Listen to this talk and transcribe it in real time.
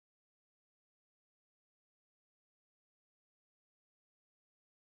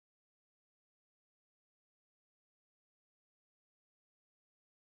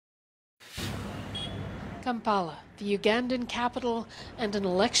Kampala, the Ugandan capital, and an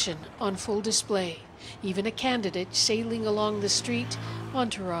election on full display. Even a candidate sailing along the street,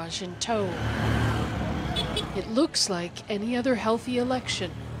 entourage in tow. It looks like any other healthy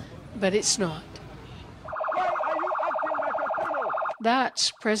election, but it's not.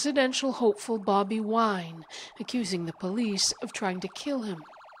 That's presidential hopeful Bobi Wine accusing the police of trying to kill him.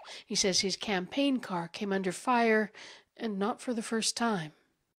 He says his campaign car came under fire, and not for the first time.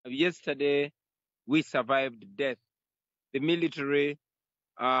 Yesterday, we survived death. The military,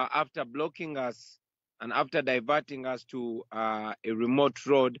 after blocking us and after diverting us to a remote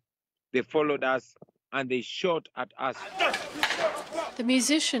road, they followed us and they shot at us. The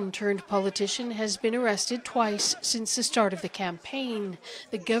musician turned politician has been arrested twice since the start of the campaign,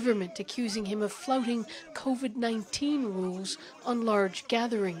 the government accusing him of flouting COVID-19 rules on large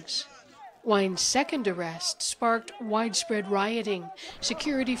gatherings. Wine's second arrest sparked widespread rioting.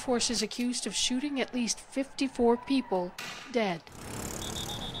 Security forces accused of shooting at least 54 people dead.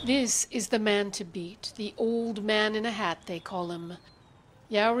 This is the man to beat, the old man in a hat, they call him.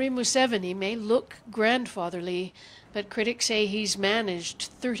 Yoweri Museveni may look grandfatherly, but critics say he's managed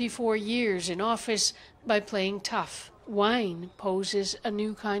 34 years in office by playing tough. Wine poses a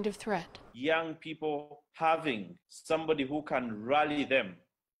new kind of threat. Young people having somebody who can rally them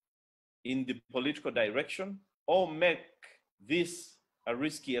in the political direction or make this a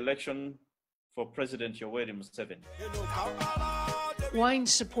risky election for President Yoweri Museveni.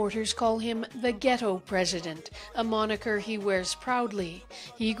 Wine's supporters call him the ghetto president, a moniker he wears proudly.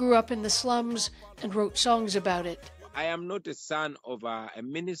 He grew up in the slums and wrote songs about it. I am not a son of a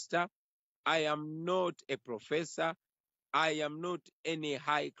minister. I am not a professor. I am not any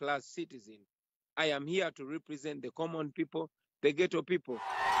high-class citizen. I am here to represent the common people, the ghetto people.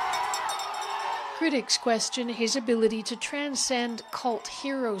 Critics question his ability to transcend cult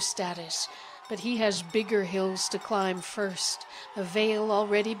hero status, but he has bigger hills to climb first, a veil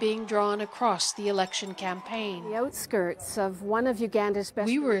already being drawn across the election campaign. The outskirts of one of Uganda's best...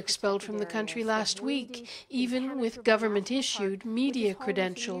 We were expelled from the country last week, even with government-issued media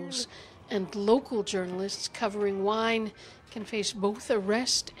credentials, and local journalists covering Wine can face both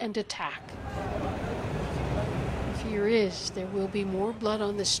arrest and attack. The fear is there will be more blood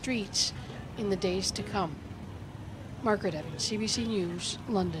on the streets in the days to come. Margaret Evans, CBC News,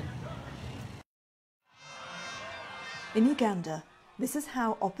 London. In Uganda, this is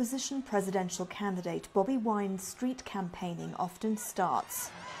how opposition presidential candidate Bobi Wine's street campaigning often starts.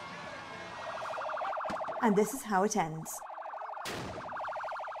 And this is how it ends.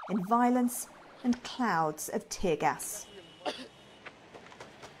 In violence and clouds of tear gas.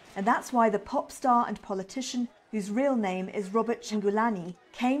 And that's why the pop star and politician, whose real name is Robert Kyagulanyi,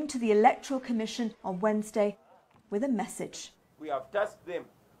 came to the Electoral Commission on Wednesday with a message. We have tasked them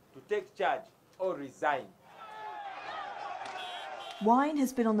to take charge or resign. Wine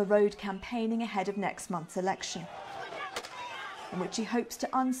has been on the road campaigning ahead of next month's election, in which he hopes to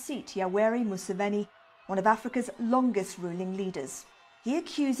unseat Yoweri Museveni, one of Africa's longest ruling leaders. He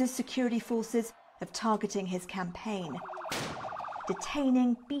accuses security forces of targeting his campaign,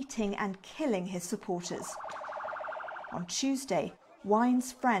 detaining, beating and killing his supporters. On Tuesday,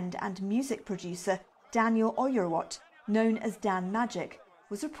 Wine's friend and music producer Daniel Oyorwot, known as Dan Magic,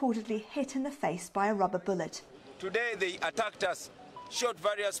 was reportedly hit in the face by a rubber bullet. Today they attacked us, shot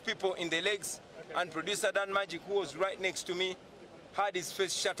various people in the legs, and producer Dan Magic, who was right next to me, had his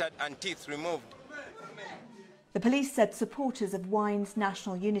face shattered and teeth removed. The police said supporters of Wine's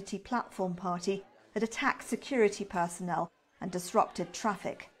National Unity Platform party had attacked security personnel and disrupted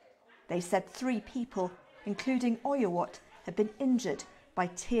traffic. They said 3 people, including Oyorwot, had been injured by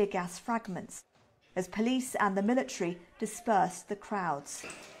tear gas fragments as police and the military dispersed the crowds.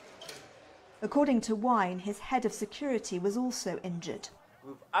 According to Wine, his head of security was also injured.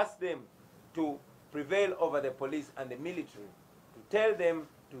 We've asked them to prevail over the police and the military, to tell them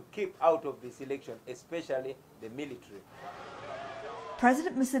to keep out of this election, especially the military.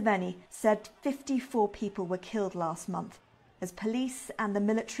 President Museveni said 54 people were killed last month as police and the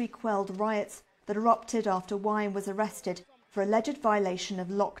military quelled riots that erupted after Wine was arrested for alleged violation of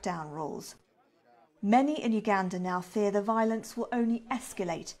lockdown rules. Many in Uganda now fear the violence will only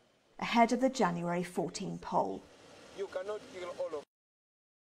escalate ahead of the January 14 poll. You cannot kill all of...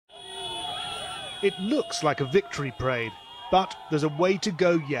 It looks like a victory parade, but there's a way to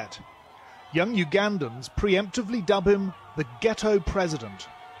go yet. Young Ugandans preemptively dub him the ghetto president.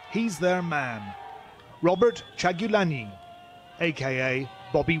 He's their man. Robert Kyagulanyi, aka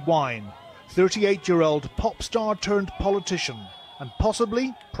Bobi Wine, 38-year-old pop star turned politician, and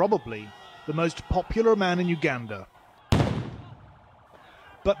possibly, probably, the most popular man in Uganda.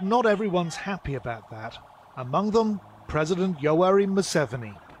 But not everyone's happy about that. Among them, President Yoweri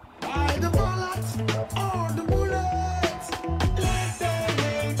Museveni.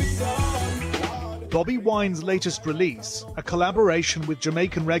 Bobi Wine's latest release, a collaboration with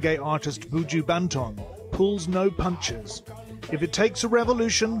Jamaican reggae artist Buju Banton, pulls no punches. If it takes a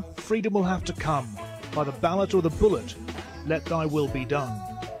revolution, freedom will have to come. By the ballot or the bullet, let thy will be done.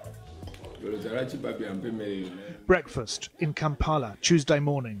 Breakfast in Kampala, Tuesday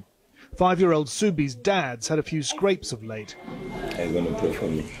morning. 5-year-old Subi's dad's had a few scrapes of late. Are you going to pray for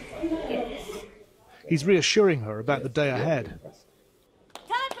me? He's reassuring her about the day ahead.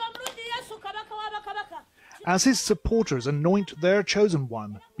 As his supporters anoint their chosen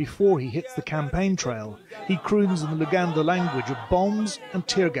one before he hits the campaign trail, he croons in the Luganda language of bombs and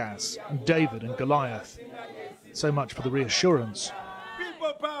tear gas and David and Goliath. So much for the reassurance.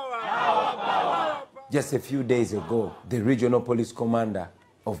 People power! Just a few days ago, the regional police commander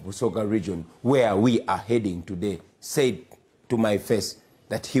of Busoga region, where we are heading today, said to my face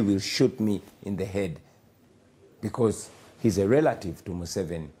that he will shoot me in the head because he's a relative to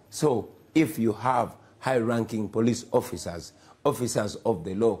Museveni. So if you have high-ranking police officers, officers of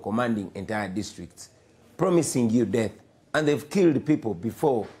the law commanding entire districts, promising you death, and they've killed people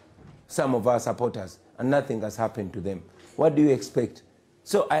before, some of our supporters, and nothing has happened to them, what do you expect?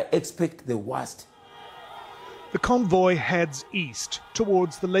 So I expect the worst. The convoy heads east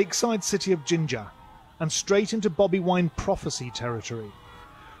towards the lakeside city of Jinja and straight into Bobi Wine prophecy territory.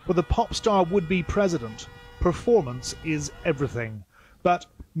 For the pop star would-be president, performance is everything. But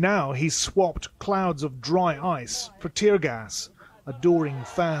now he's swapped clouds of dry ice for tear gas, adoring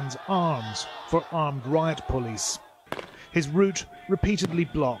fans' arms for armed riot police. His route repeatedly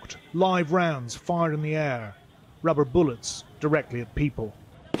blocked, live rounds fired in the air, rubber bullets directly at people.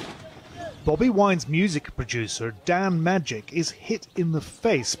 Bobi Wine's music producer, Dan Magic, is hit in the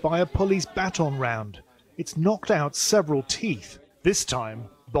face by a police baton round. It's knocked out several teeth. This time,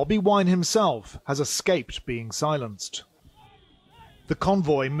 Bobi Wine himself has escaped being silenced. The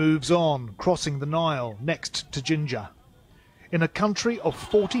convoy moves on, crossing the Nile next to Jinja. In a country of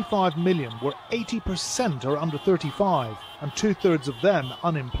 45 million, where 80% are under 35 and 2/3 of them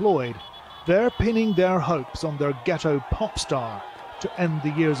unemployed, they're pinning their hopes on their ghetto pop star to end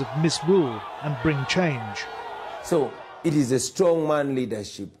the years of misrule and bring change. So it is a strong man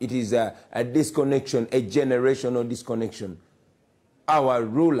leadership. It is a disconnection, a generational disconnection. Our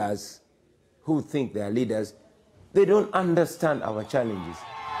rulers who think they are leaders, they don't understand our challenges.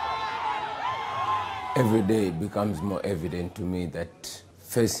 Every day it becomes more evident to me that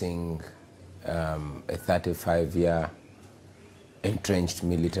facing a 35-year entrenched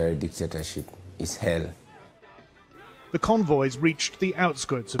military dictatorship is hell. The convoys reached the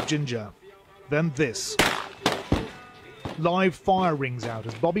outskirts of Jinja. Then this. Live fire rings out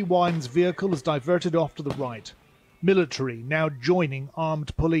as Bobi Wine's vehicle is diverted off to the right. Military now joining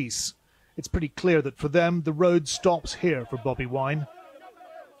armed police. It's pretty clear that for them, the road stops here for Bobi Wine.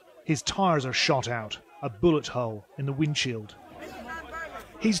 His tyres are shot out, a bullet hole in the windshield.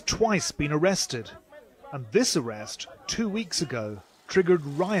 He's twice been arrested, and this arrest, 2 weeks ago, triggered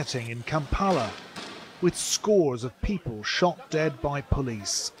rioting in Kampala, with scores of people shot dead by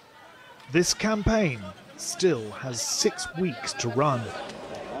police. This campaign still has 6 weeks to run.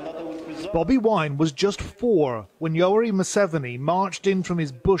 Bobi Wine was just 4 when Yoweri Museveni marched in from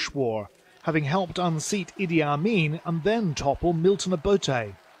his bush war, having helped unseat Idi Amin and then topple Milton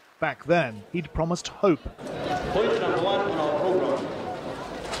Obote. Back then, he'd promised hope. Point number 1 on our program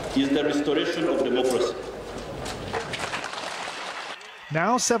is the restoration of democracy.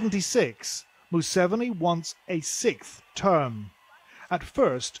 Now 76, Museveni wants a 6th term. At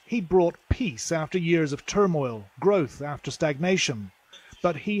first, he brought peace after years of turmoil, growth after stagnation.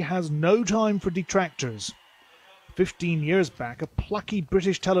 But he has no time for detractors. 15 years back, a plucky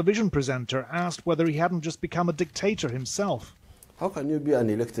British television presenter asked whether he hadn't just become a dictator himself. How can you be an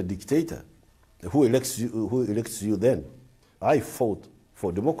elected dictator? Who elects you then? I fought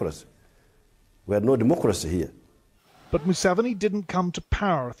for democracy. We had no democracy here. But Museveni didn't come to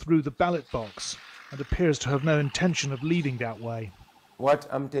power through the ballot box and appears to have no intention of leading that way. What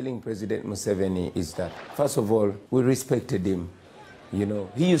I'm telling President Museveni is that, first of all, we respected him. You know,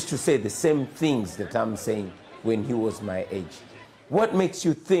 he used to say the same things that I'm saying when he was my age. What makes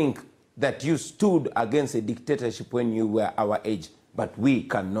you think that you stood against a dictatorship when you were our age, but we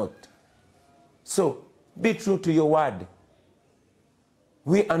cannot? So be true to your word.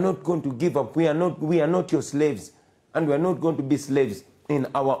 We are not going to give up. We are not your slaves, and we are not going to be slaves in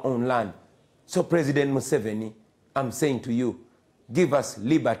our own land. So President Museveni, I'm saying to you, give us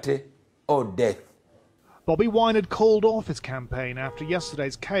liberty or death. Bobi Wine had called off his campaign after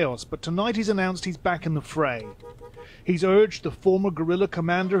yesterday's chaos, but tonight he's announced he's back in the fray. He's urged the former guerrilla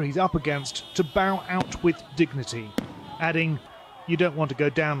commander he's up against to bow out with dignity, adding, "You don't want to go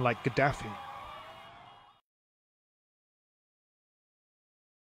down like Gaddafi."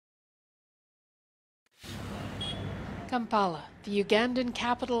 Kampala, the Ugandan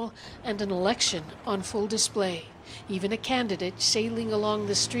capital, and an election on full display. Even a candidate sailing along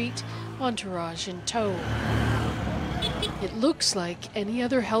the street, entourage in tow. It looks like any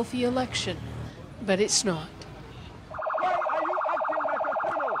other healthy election, but it's not.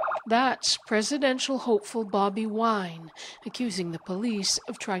 That's presidential hopeful Bobi Wine, accusing the police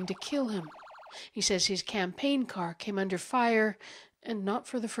of trying to kill him. He says his campaign car came under fire, and not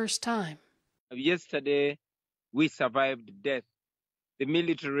for the first time. Yesterday, we survived death. The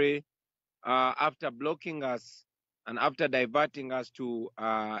military, after blocking us and after diverting us to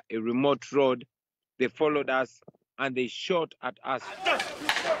a remote road, they followed us and they shot at us.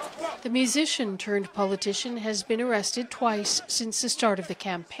 The musician turned politician has been arrested twice since the start of the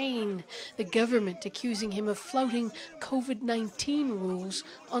campaign, the government accusing him of flouting COVID-19 rules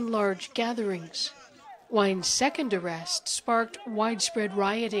on large gatherings. Wine's second arrest sparked widespread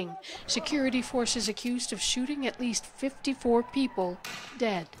rioting. Security forces accused of shooting at least 54 people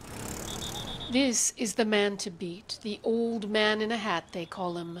dead. This is the man to beat, the old man in a hat, they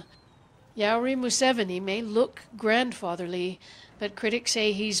call him. Yoweri Museveni may look grandfatherly, but critics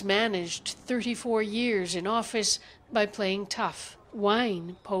say he's managed 34 years in office by playing tough.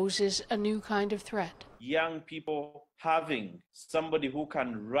 Wine poses a new kind of threat. Young people having somebody who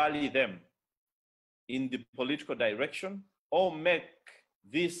can rally them in the political direction or make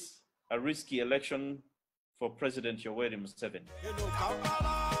this a risky election for President Yoweri Museveni.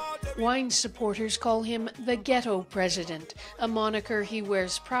 Wine supporters call him the ghetto president, a moniker he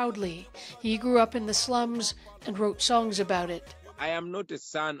wears proudly. He grew up in the slums and wrote songs about it. I am not a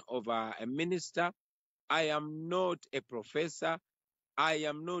son of a minister. I am not a professor. I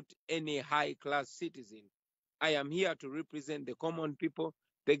am not any high-class citizen. I am here to represent the common people,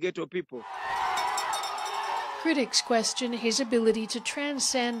 the ghetto people. Critics question his ability to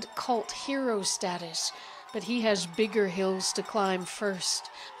transcend cult hero status, but he has bigger hills to climb first,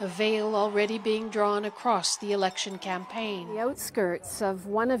 a veil already being drawn across the election campaign. The outskirts of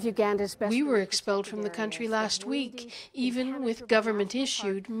one of Uganda's best... We were expelled from the country last week, even with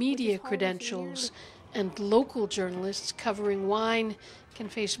government-issued media credentials, and local journalists covering Wine can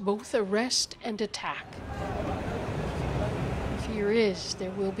face both arrest and attack. Fear is there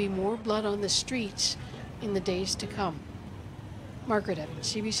will be more blood on the streets in the days to come. Margaret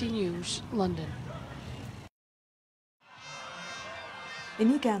Evans, CBC News, London.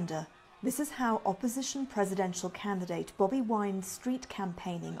 In Uganda, this is how opposition presidential candidate Bobi Wine's street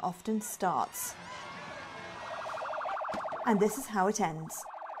campaigning often starts. And this is how it ends.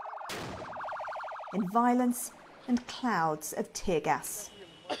 In violence and clouds of tear gas.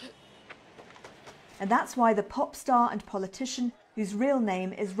 And that's why the pop star and politician, whose real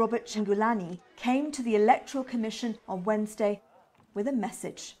name is Robert Chingulani, came to the Electoral Commission on Wednesday with a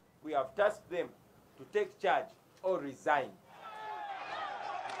message. We have tasked them to take charge or resign.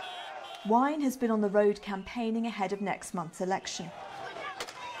 Wine has been on the road campaigning ahead of next month's election,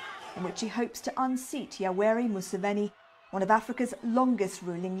 in which he hopes to unseat Yoweri Museveni, one of Africa's longest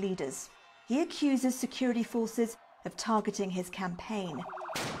ruling leaders. He accuses security forces of targeting his campaign,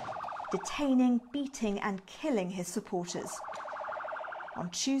 detaining, beating and killing his supporters. On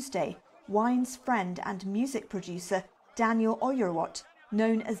Tuesday, Wine's friend and music producer Daniel Oyorwot,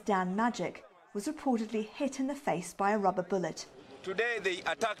 known as Dan Magic, was reportedly hit in the face by a rubber bullet. Today they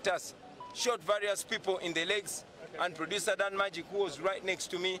attacked us, shot various people in the legs, and producer Dan Magic, who was right next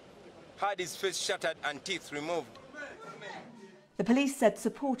to me, had his face shattered and teeth removed. The police said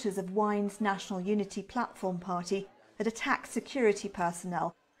supporters of Wine's National Unity Platform party had attacked security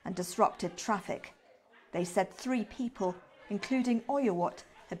personnel and disrupted traffic. They said 3 people, including Oyorwot,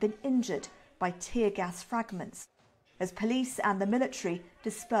 had been injured by tear gas fragments as police and the military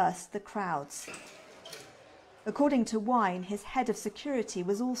dispersed the crowds. According to Wine, his head of security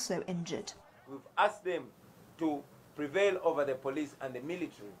was also injured. We've asked them to prevail over the police and the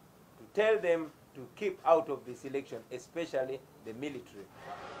military, to tell them to keep out of this election, especially the military.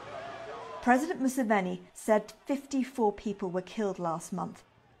 President Museveni said 54 people were killed last month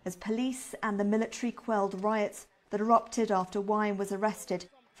as police and the military quelled riots that erupted after Wine was arrested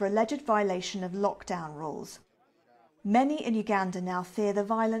for alleged violation of lockdown rules. Many in Uganda now fear the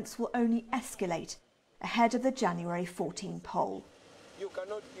violence will only escalate ahead of the January 14 poll. You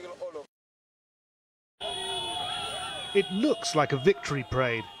cannot kill all of It looks like a victory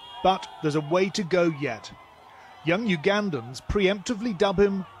parade, But there's a way to go yet. Young Ugandans preemptively dub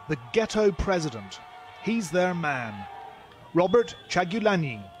him the ghetto president. He's their man. Robert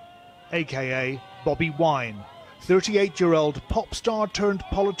Chagulanyi, aka Bobi Wine, 38-year-old pop star turned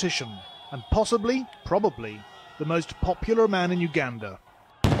politician, and possibly, probably, the most popular man in Uganda.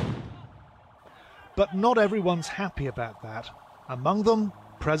 But not everyone's happy about that. Among them,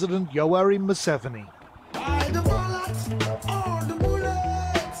 President Yoweri Museveni.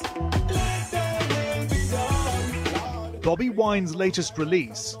 Bobi Wine's latest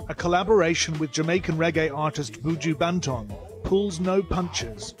release, a collaboration with Jamaican reggae artist Buju Banton, pulls no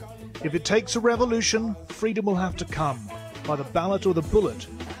punches. If it takes a revolution, freedom will have to come. By the ballot or the bullet,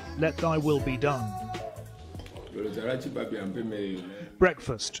 let thy will be done.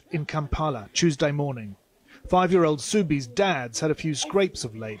 Breakfast in Kampala, Tuesday morning. 5-year-old Subi's dad's had a few scrapes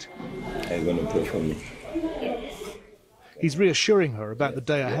of late. Are you going to pray for me? He's reassuring her about the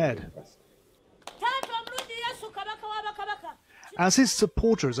day ahead. As his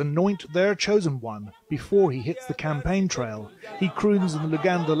supporters anoint their chosen one before he hits the campaign trail, he croons in the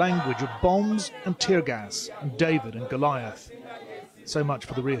Luganda language of bombs and tear gas and David and Goliath. So much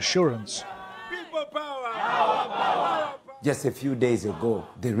for the reassurance. People power! Just a few days ago,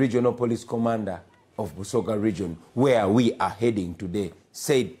 the regional police commander of Busoga region, where we are heading today,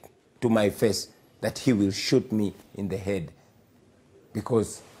 said to my face that he will shoot me in the head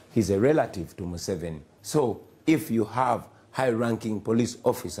because he's a relative to Museveni. So if you have high-ranking police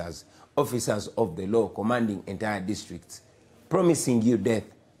officers, officers of the law commanding entire districts, promising you death,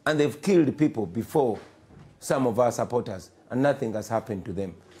 and they've killed people before, some of our supporters, and nothing has happened to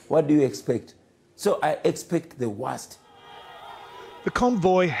them, what do you expect? So I expect the worst. The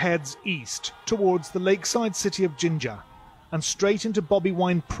convoy heads east towards the lakeside city of Jinja and straight into Bobi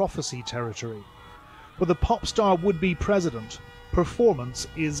Wine prophecy territory. For the pop star would-be president, performance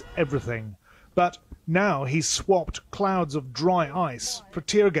is everything. But now he's swapped clouds of dry ice for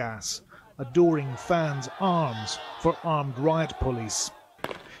tear gas, adoring fans' arms for armed riot police.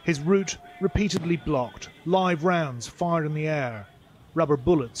 His route repeatedly blocked, live rounds fired in the air, rubber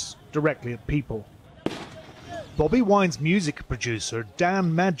bullets directly at people. Bobi Wine's music producer,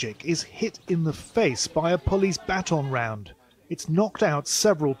 Dan Magic, is hit in the face by a police baton round. It's knocked out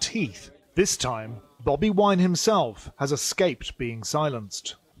several teeth. This time, Bobi Wine himself has escaped being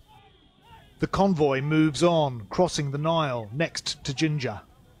silenced. The convoy moves on, crossing the Nile, next to Jinja.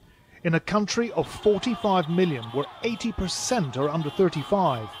 In a country of 45 million, where 80% are under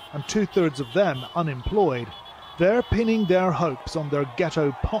 35 and 2/3 of them unemployed, they're pinning their hopes on their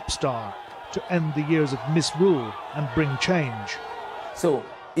ghetto pop star to end the years of misrule and bring change. So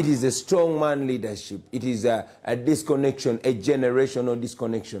it is a strong man leadership. It is a disconnection, a generational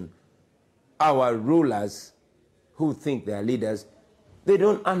disconnection. Our rulers who think they are leaders, they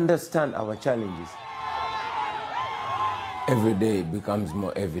don't understand our challenges. Every day it becomes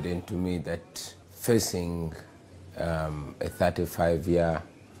more evident to me that facing a 35-year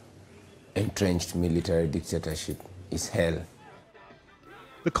entrenched military dictatorship is hell.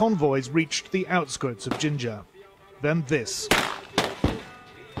 The convoys reached the outskirts of Jinja. Then this.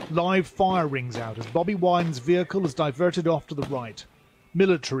 Live fire rings out as Bobi Wine's vehicle is diverted off to the right.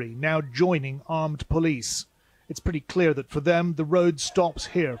 Military now joining armed police. It's pretty clear that for them, the road stops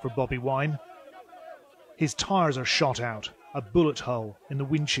here for Bobi Wine. His tyres are shot out, a bullet hole in the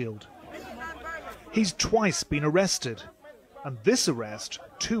windshield. He's twice been arrested, and this arrest,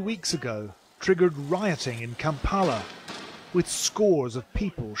 2 weeks ago, triggered rioting in Kampala, with scores of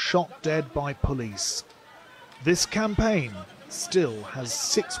people shot dead by police. This campaign still has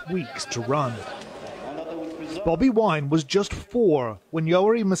 6 weeks to run. Bobi Wine was just 4 when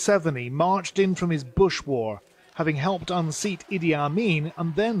Yoweri Museveni marched in from his bush war, having helped unseat Idi Amin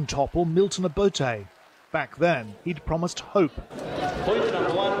and then topple Milton Obote. Back then, he'd promised hope. Point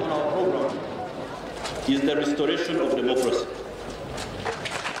number 1 on our program is the restoration of democracy.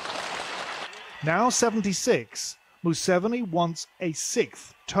 Now 76, Museveni wants a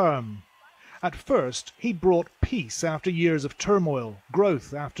 6th term. At first, he brought peace after years of turmoil,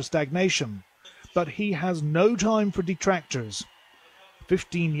 growth after stagnation. But he has no time for detractors.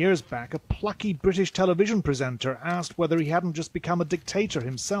 15 years back, a plucky British television presenter asked whether he hadn't just become a dictator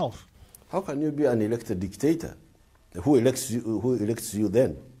himself. How can you be an elected dictator? Who elects you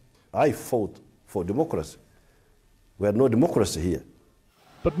then? I fought for democracy. We had no democracy here.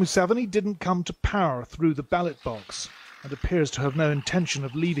 But Museveni didn't come to power through the ballot box and appears to have no intention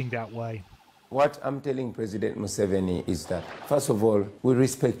of leaving that way. What I'm telling President Museveni is that, first of all, we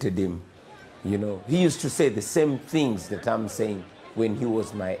respected him. You know, he used to say the same things that I'm saying when he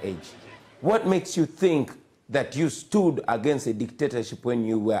was my age. What makes you think that you stood against a dictatorship when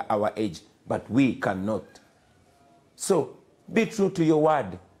you were our age, but we cannot. So be true to your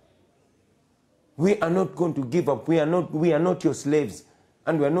word. We are not going to give up. We are not your slaves,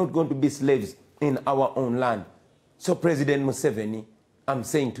 and we are not going to be slaves in our own land. So President Museveni, I'm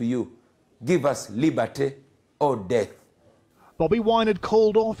saying to you, give us liberty or death. Bobi Wine had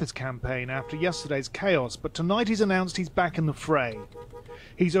called off his campaign after yesterday's chaos, but tonight he's announced he's back in the fray.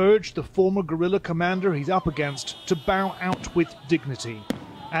 He's urged the former guerrilla commander he's up against to bow out with dignity,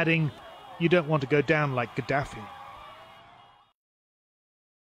 adding, "You don't want to go down like Gaddafi."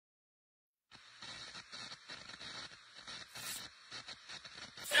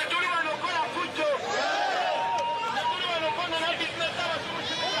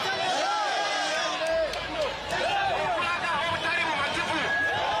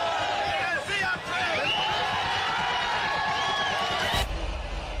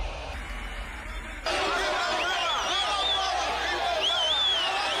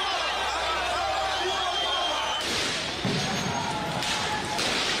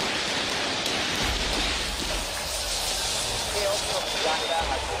 Uganda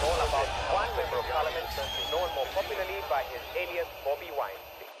has been all about one member of parliament, known more popularly by his alias Bobi Wine.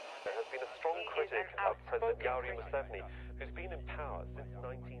 There has been a strong critic of President Yoweri Museveni, who's been in power since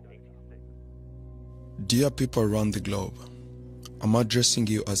 1986. Dear people around the globe, I'm addressing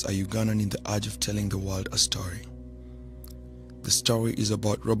you as a Ugandan in the urge of telling the world a story. The story is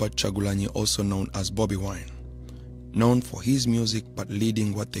about Robert Kyagulanyi, also known as Bobi Wine, known for his music but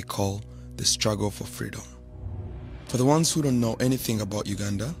leading what they call the struggle for freedom. For the ones who don't know anything about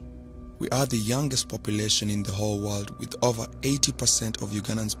Uganda, we are the youngest population in the whole world, with over 80% of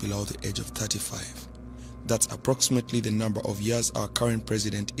Ugandans below the age of 35. That's approximately the number of years our current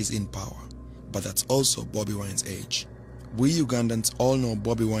president is in power, but that's also Bobi Wine's age. We Ugandans all know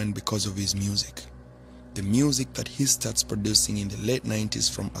Bobi Wine because of his music. The music that he starts producing in the late 90s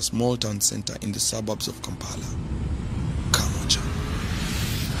from a small town center in the suburbs of Kampala. Kamoja.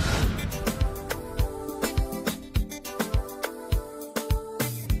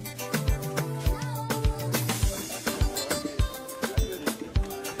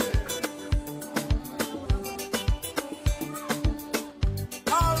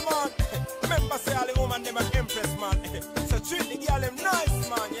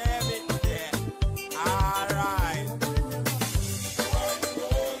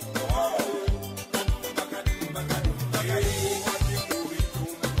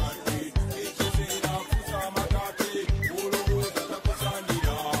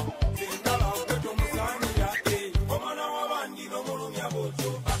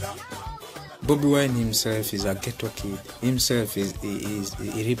 Bobi Wine himself is a ghetto kid. Himself he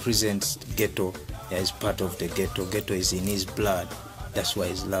represents ghetto. He is part of the ghetto. Ghetto is in his blood. That's why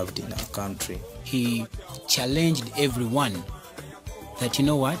he's loved in our country. He challenged everyone that, you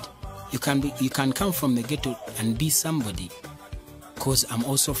know what, you can come from the ghetto and be somebody, because I'm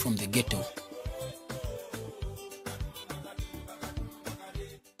also from the ghetto.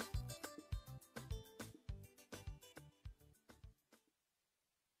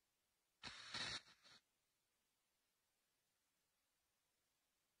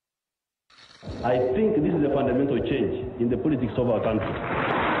 I think this is a fundamental change in the politics of our country.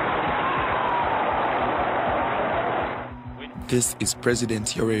 This is President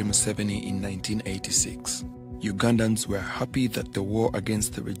Yoweri Museveni in 1986. Ugandans were happy that the war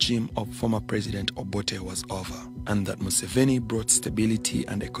against the regime of former President Obote was over, and that Museveni brought stability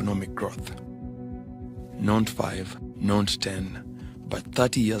and economic growth. Not 5, not 10, but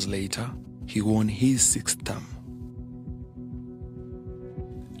 30 years later, he won his 6th term.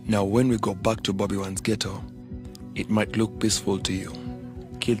 Now, when we go back to Bobi Wine's ghetto, it might look peaceful to you.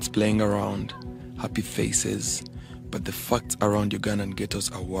 Kids playing around, happy faces, but the facts around Ugandan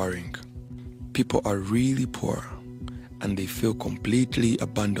ghettos are worrying. People are really poor, and they feel completely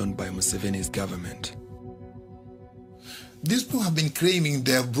abandoned by Museveni's government. These people have been claiming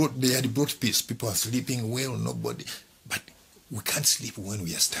they had brought peace. People are sleeping well, nobody. But we can't sleep when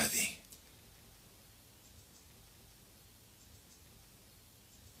we are starving.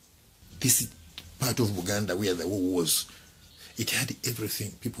 This is part of Uganda where the war was. It had everything.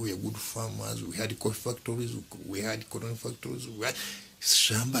 People were good farmers. We had coffee factories. We had cotton factories. We had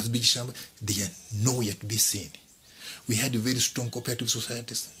shambas, big shambas. They are nowhere to be seen. We had very strong cooperative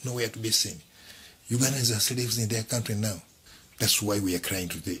societies. Nowhere to be seen. Ugandans are slaves in their country now. That's why we are crying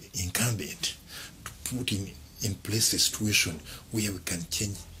to the incumbent to put in place a situation where we can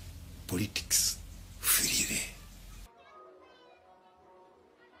change politics freely.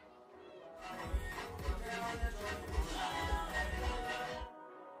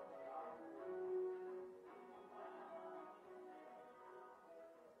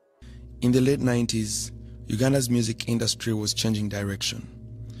 In the late 90s, Uganda's music industry was changing direction,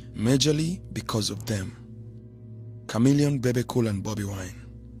 majorly because of them. Chameleon, Bebe Cool and Bobi Wine.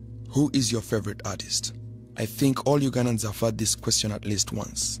 Who is your favorite artist? I think all Ugandans have had this question at least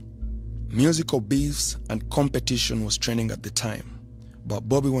once. Musical beefs and competition was trending at the time, but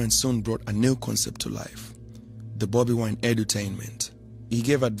Bobi Wine soon brought a new concept to life, the Bobi Wine edutainment. He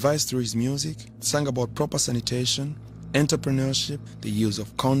gave advice through his music, sang about proper sanitation, entrepreneurship, the use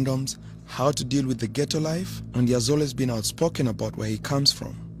of condoms, how to deal with the ghetto life, and he has always been outspoken about where he comes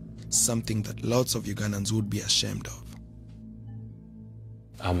from, something that lots of Ugandans would be ashamed of.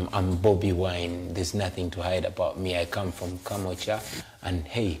 I'm Bobi Wine. There's nothing to hide about me. I come from Kamocha, and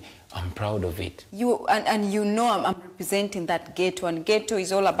hey, I'm proud of it. And you know I'm representing that ghetto, and ghetto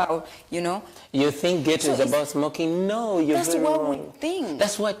is all about, you know. You think ghetto is about smoking? No, you're that's very what wrong. we think.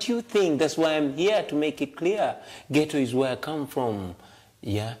 That's what you think. That's why I'm here to make it clear. Ghetto is where I come from.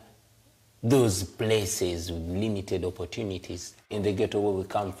 Yeah, those places with limited opportunities. In the ghetto where we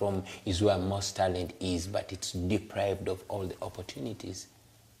come from is where most talent is, but it's deprived of all the opportunities.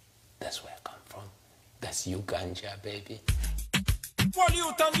 That's where I come from. That's Uganda, baby. Well,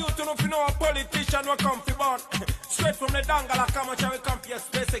 youth and youth don't know a politician will come for born. Straight from the Dangala, come and we come for your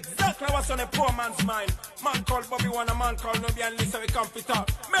space. Exactly what's on a poor man's mind. Man called Bobi Wine, a man called Nobi, and listen, we come for talk.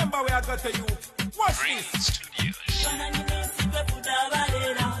 Remember we are got to youth. Watch this.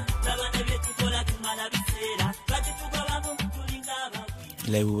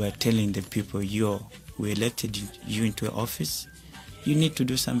 Like we were telling the people, we elected you into office. You need to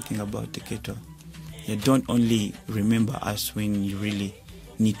do something about the ghetto. You don't only remember us when you really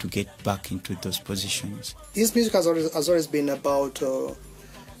need to get back into those positions. His music has always been about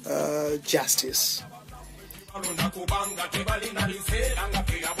justice.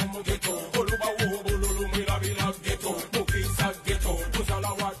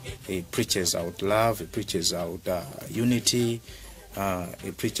 He preaches out love, he preaches out unity,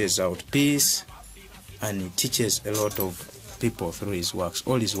 he preaches out peace, and he teaches a lot of people through his works.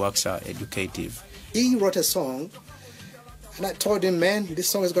 All his works are educative. He wrote a song, and I told him, man, this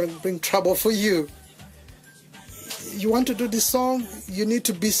song is going to bring trouble for you. You want to do this song, you need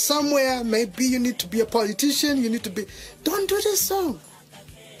to be somewhere, maybe you need to be a politician, you need to be, don't do this song.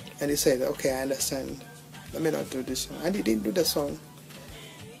 And he said, okay, I understand, let me not do this song. And he didn't do the song.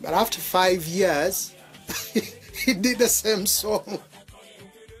 But after 5 years, he did the same song.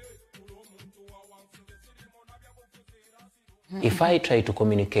 If I try to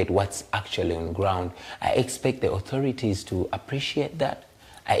communicate what's actually on ground, I expect the authorities to appreciate that.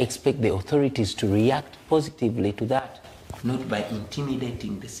 I expect the authorities to react positively to that, not by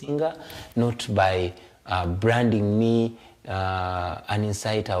intimidating the singer, not by branding me an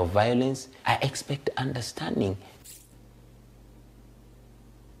inciter of violence. I expect understanding.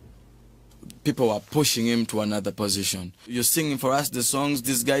 People are pushing him to another position. You're singing for us the songs,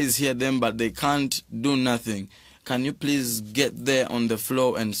 these guys hear them, but they can't do nothing. Can you please get there on the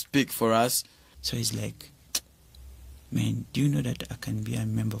floor and speak for us? So he's like, man, do you know that I can be a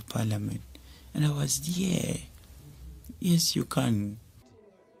member of parliament? And I was, yeah, yes, you can.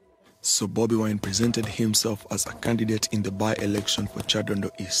 So Bobi Wine presented himself as a candidate in the by-election for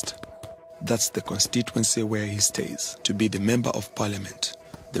Chadondo East. That's the constituency where he stays, to be the member of parliament,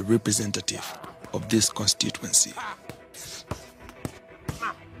 the representative of this constituency.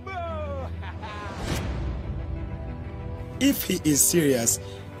 If he is serious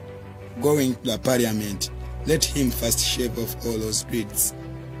going to the parliament, let him first shave off all those dreads.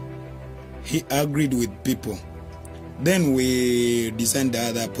 He agreed with people. Then we designed the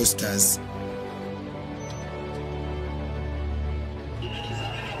other posters.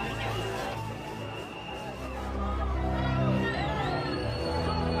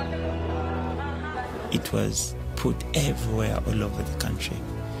 It was put everywhere all over the country,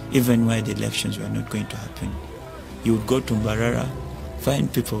 even where the elections were not going to happen. You would go to Mbarara,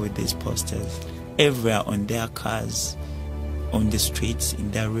 find people with these posters everywhere, on their cars, on the streets, in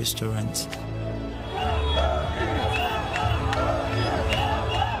their restaurants.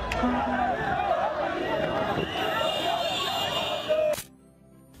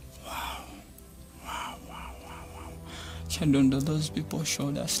 Chadondo, those people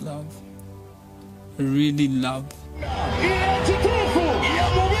showed us love. Really love.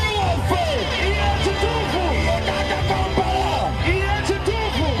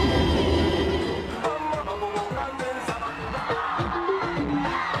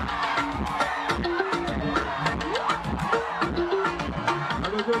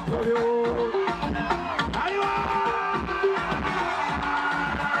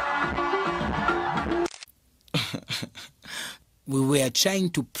 we were trying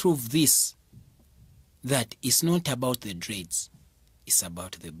to prove this, that it's not about the dreads, it's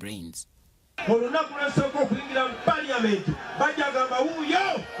about the brains.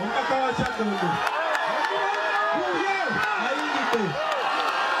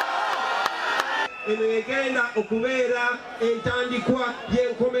 eno egenda okubeera entandikwa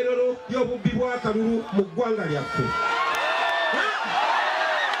y'enkomerero y'obubbi bw'akalulu mu ggwanga lyaffe.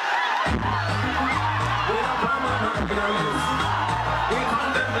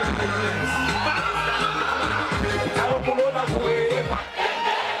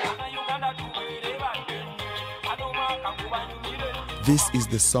 This is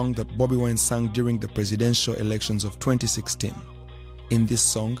the song that Bobi Wine sang during the presidential elections of 2016. In this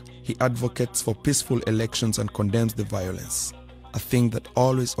song, he advocates for peaceful elections and condemns the violence, a thing that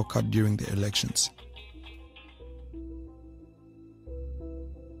always occurred during the elections.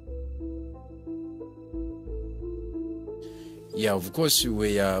 Yeah, of course,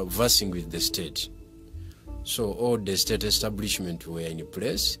 we are versing with the state. So all the state establishment were in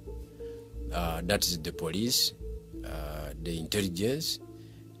place. That is the police, the intelligence,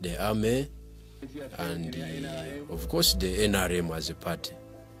 the army, and of course the NRM as a party.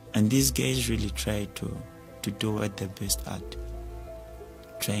 And these guys really try to do what they're best at,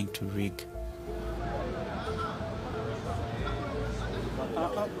 trying to rig.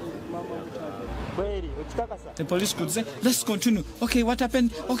 The police could say, let's continue. Okay, what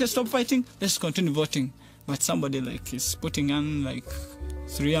happened? Okay, stop fighting. Let's continue voting. But somebody like is putting on like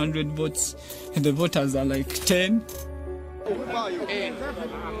 300 votes and the voters are like 10.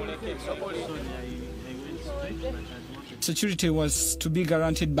 Security was to be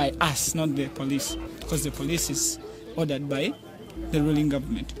guaranteed by us, not the police, because the police is ordered by the ruling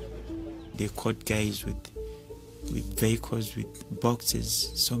government. They caught guys with vehicles with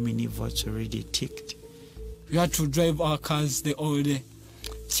boxes, so many votes already ticked. We had to drive our cars the whole day,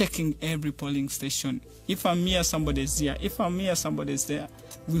 checking every polling station. If I'm here, somebody's here. If I'm here, somebody's there.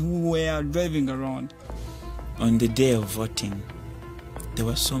 We were driving around. On the day of voting, there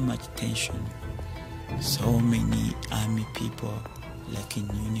was so much tension. So many army people, like in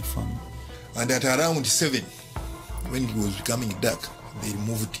uniform. And at around 7, when it was becoming dark, they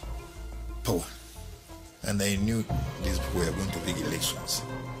removed power. And I knew these people were going to rig elections.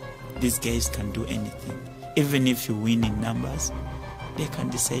 These guys can do anything. Even if you win in numbers, they can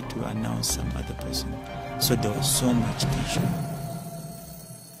decide to announce some other person. So there was so much tension.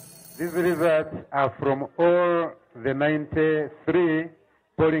 These results are from all the 93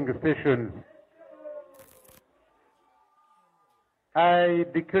 polling stations. I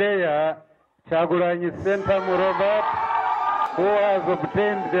declare Chagulanyi Sentamu Robert, who has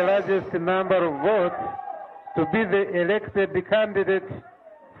obtained the largest number of votes, to be the elected candidate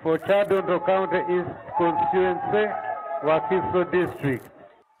for Chadondo County East Constituency, Wakiso District.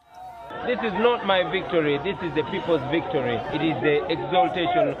 This is not my victory, this is the people's victory. It is the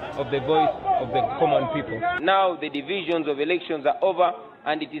exaltation of the voice of the common people. Now the divisions of elections are over,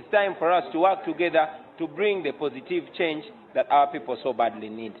 and it is time for us to work together to bring the positive change that our people so badly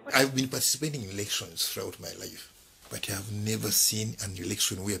need. I've been participating in elections throughout my life, but I have never seen an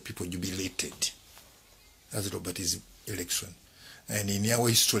election where people jubilated as Robert's election. And in our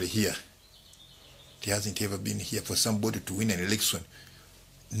history here, it hasn't ever been here for somebody to win an election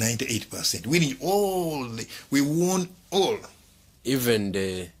 98%. Winning all, we won all. Even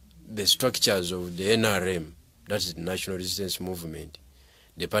the structures of the NRM, that is the National Resistance Movement,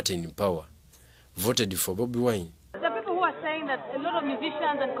 the party in power, voted for Bobi Wine. There are people who are saying that a lot of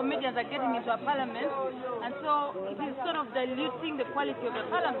musicians and comedians are getting into a parliament, and so it is sort of diluting the quality of the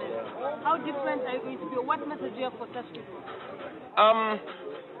parliament. How different are you going to be? What message do you have for such people?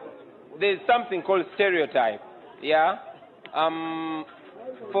 There's something called stereotype, yeah?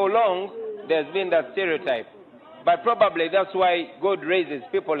 For long, there's been that stereotype. But probably that's why God raises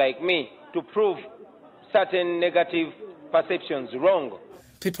people like me to prove certain negative perceptions wrong.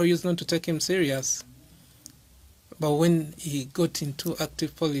 People used not to take him serious. But when he got into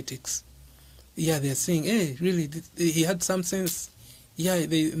active politics, yeah, they're saying, hey, really, he had some sense. Yeah,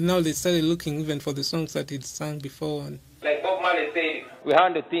 now they started looking even for the songs that he'd sung before. And like Bob Marley said, we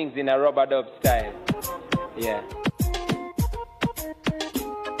handle things in a rubber-dub style. Yeah.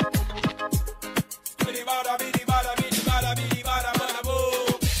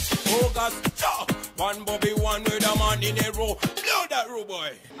 One Bobi, one with a man in a row. Blow that row,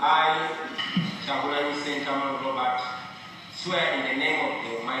 boy. I, Chagulanyi Sentamu Robert, swear in the name of the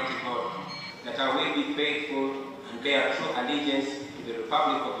Almighty God that I will be faithful and bear true allegiance to the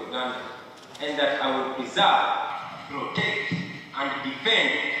Republic of Uganda, and that I will preserve, protect, and defend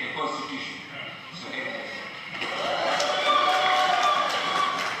the Constitution. So help us.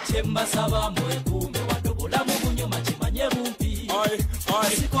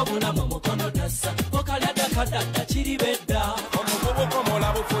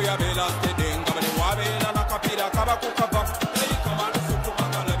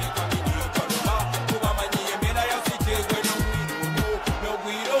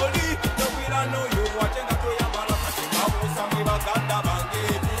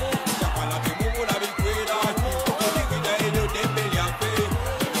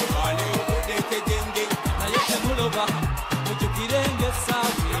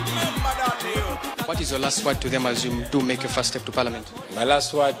 What is your last word to them as you do make your first step to Parliament? My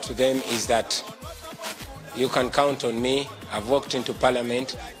last word to them is that you can count on me. I've walked into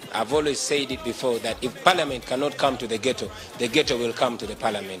Parliament. I've always said it before that if Parliament cannot come to the ghetto will come to the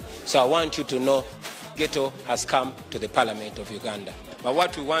Parliament. So I want you to know ghetto has come to the Parliament of Uganda. But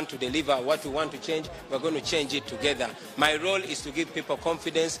what we want to deliver, what we want to change, we're going to change it together. My role is to give people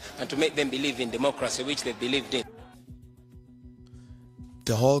confidence and to make them believe in democracy, which they believed in.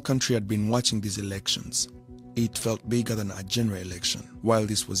 The whole country had been watching these elections. It felt bigger than a general election, while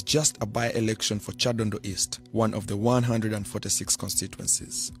this was just a by-election for Chadondo East, one of the 146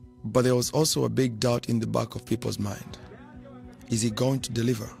 constituencies. But there was also a big doubt in the back of people's mind. Is he going to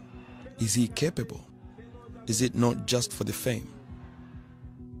deliver? Is he capable? Is it not just for the fame?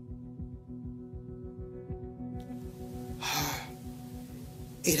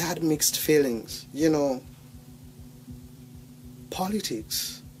 It had mixed feelings, you know.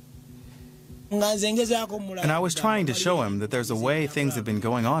 Politics. And I was trying to show him that there's a way things have been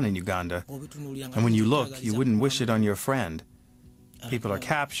going on in Uganda. And when you look, you wouldn't wish it on your friend. People are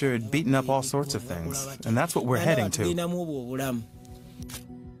captured, beaten up, all sorts of things. And that's what we're heading to.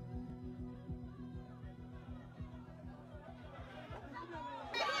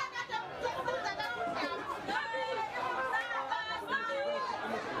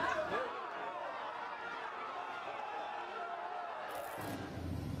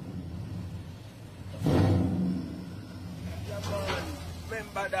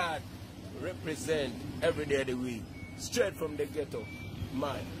 Remember that. Represent every day of the week. Straight from the ghetto.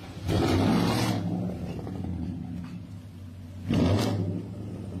 Mine.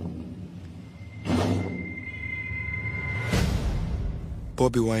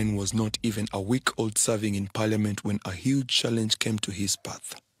 Bobi Wine was not even a week old serving in Parliament when a huge challenge came to his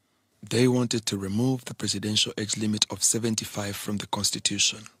path. They wanted to remove the presidential age limit of 75 from the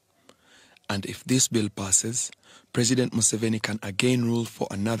Constitution. And if this bill passes, President Museveni can again rule for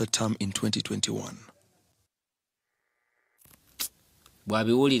another term in 2021.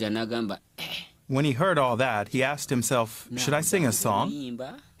 When he heard all that, he asked himself, should I sing a song?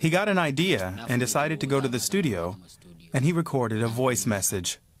 He got an idea and decided to go to the studio, and he recorded a voice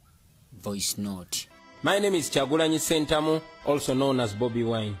message. Voice note. My name is Chagulanyi Sentamu, also known as Bobi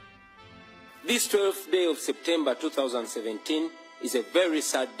Wine. This 12th day of September 2017 is a very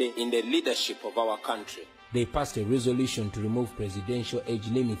sad day in the leadership of our country. They passed a resolution to remove presidential age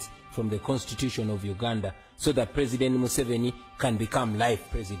limits from the Constitution of Uganda so that President Museveni can become life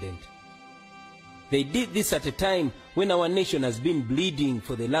president. They did this at a time when our nation has been bleeding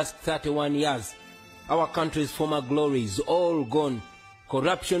for the last 31 years. Our country's former glory is all gone.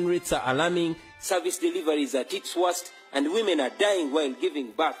 Corruption rates are alarming, service delivery is at its worst, and women are dying while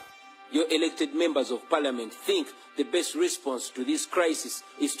giving birth. Your elected members of parliament think the best response to this crisis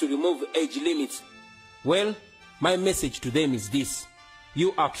is to remove age limits. Well, my message to them is this.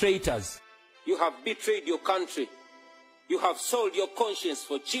 You are traitors. You have betrayed your country. You have sold your conscience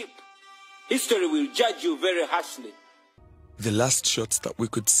for cheap. History will judge you very harshly. The last shots that we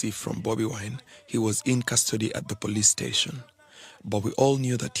could see from Bobi Wine, he was in custody at the police station. But we all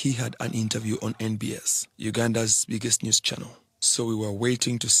knew that he had an interview on NBS, Uganda's biggest news channel. So we were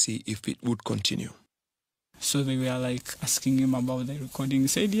waiting to see if it would continue. So they were like asking him about the recording. He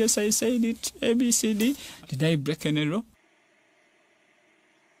said, yes, I said it, ABCD. Did I break any law?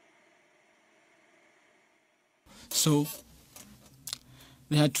 So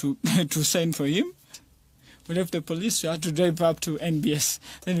they had to sign for him. We left the police, we had to drive up to NBS.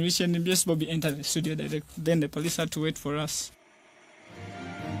 Then we reached NBS, Bobi entered the studio direct. Then the police had to wait for us.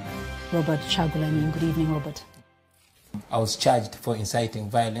 Robert Chagulanyi, good evening, Robert. I was charged for inciting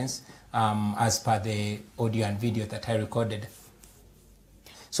violence as per the audio and video that I recorded.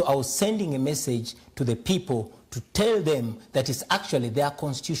 So I was sending a message to the people to tell them that it's actually their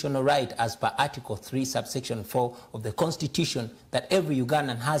constitutional right as per Article 3, subsection 4 of the Constitution, that every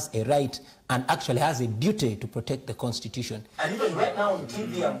Ugandan has a right and actually has a duty to protect the Constitution. And even right now on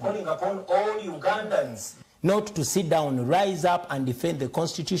TV, I'm calling upon all Ugandans not to sit down, rise up and defend the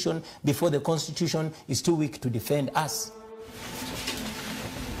Constitution before the Constitution is too weak to defend us.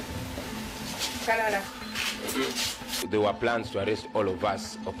 There were plans to arrest all of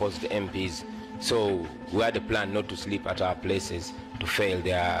us opposed MPs. So we had a plan not to sleep at our places to fail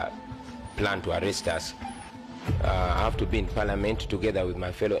their plan to arrest us. I have to be in Parliament together with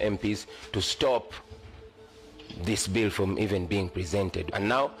my fellow MPs to stop this bill from even being presented. And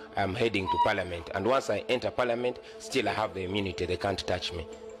now I'm heading to Parliament. And once I enter Parliament, still I have the immunity. They can't touch me.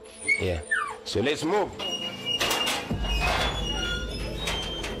 Yeah. So let's move.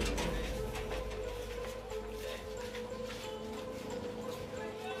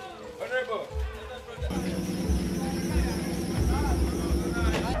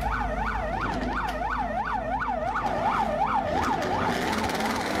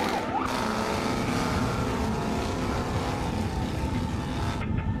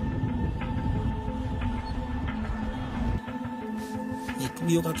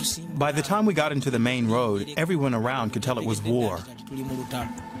 By the time we got into the main road, everyone around could tell it was war.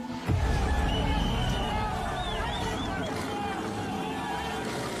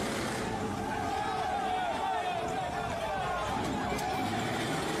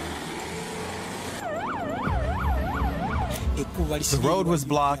 The road was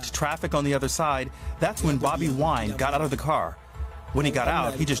blocked, traffic on the other side. That's when Bobi Wine got out of the car. When he got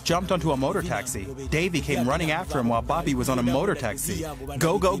out, he just jumped onto a motor taxi. Davey came running after him while Bobi was on a motor taxi.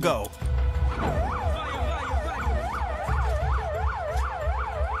 Go, go, go.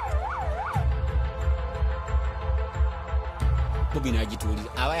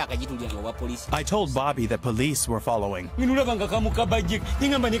 I told Bobi that police were following. The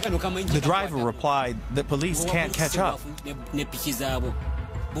driver replied that police can't catch up.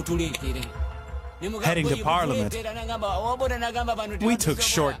 Heading to Parliament, we took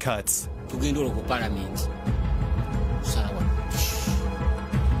shortcuts.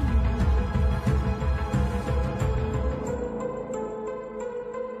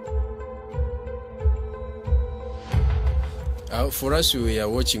 For us, we are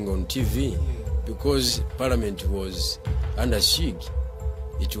watching on TV because Parliament was under siege.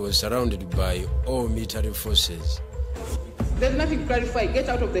 It was surrounded by all military forces. There's nothing to clarify. Get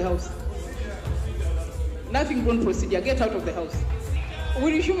out of the house. Nothing grown procedure. Get out of the house.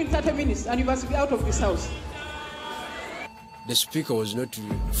 We resume in 30 minutes and you must be out of this house. The speaker was not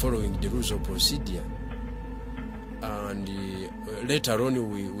following the rules of procedure. And later on,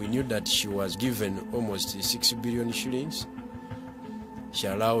 we knew that she was given almost 6 billion shillings. She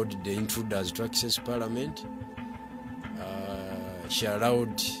allowed the intruders to access Parliament. She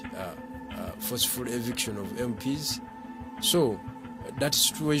allowed forceful eviction of MPs. So that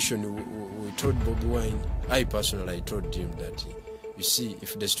situation, we told Bobi Wine, I personally told him that, you see,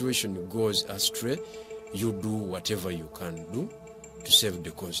 if the situation goes astray, you do whatever you can do to save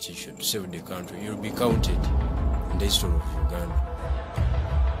the constitution, to save the country. You'll be counted in the history of Uganda.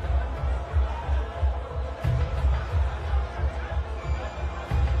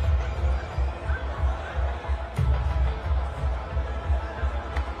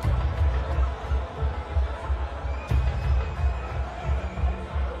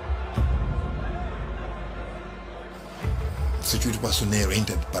 Security personnel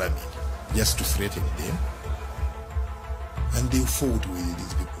entered Parliament just to threaten them, and they fought with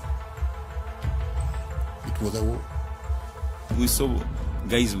these people. It was a war. We saw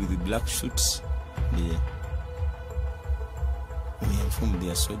guys with black suits. We informed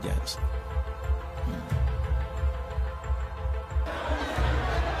their soldiers.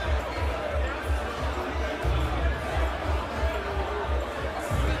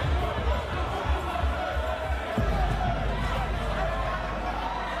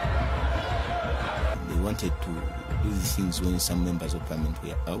 Wanted to do these things when some members of Parliament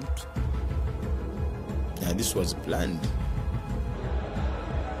were out. Yeah, this was planned.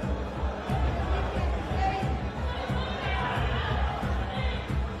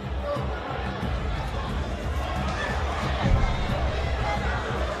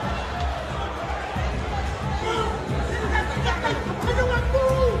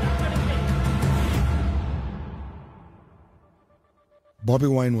 Bobi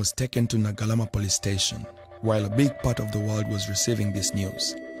Wine was taken to Nagalama police station, while a big part of the world was receiving this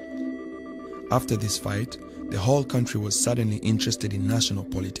news. After this fight, the whole country was suddenly interested in national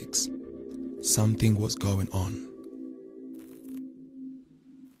politics. Something was going on.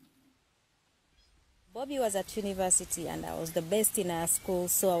 Bobi was at university and I was the best in our school,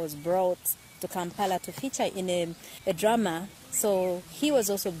 so I was brought to Kampala to feature in a drama. So he was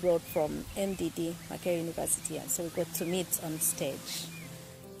also brought from MDD, Makerere University, and so we got to meet on stage.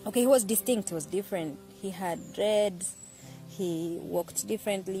 Okay, he was distinct, he was different. He had dreads, He walked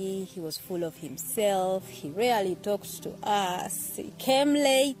differently. He was full of himself. He rarely talked to us. He came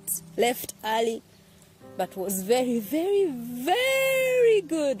late, left early, but was very, very, very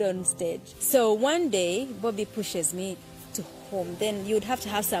good on stage. So one day, Bobi pushes me to home. Then you'd have to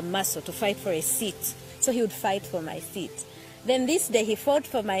have some muscle to fight for a seat. So he would fight for my seat. Then this day he fought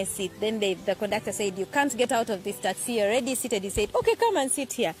for my seat. Then the conductor said, you can't get out of this taxi. You're already seated. He said, okay, come and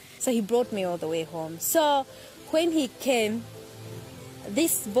sit here. So he brought me all the way home. So when he came,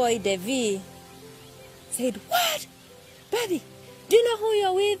 this boy, Devi, said, what? Bobi, do you know who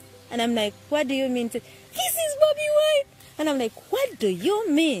you're with? And I'm like, what do you mean? This is Bobi Wine. And I'm like, what do you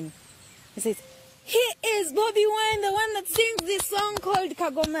mean? He says, he is Bobi Wine, the one that sings this song called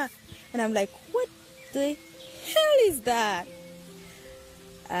Kagoma. And I'm like, what the hell is that?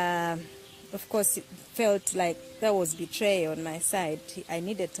 Of course, it felt like that was betrayal on my side. I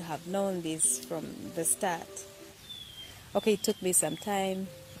needed to have known this from the start. Okay, it took me some time.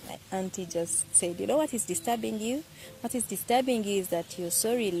 My auntie just said, you know what is disturbing you? What is disturbing you is that you're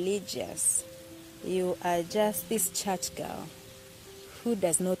so religious. You are just this church girl who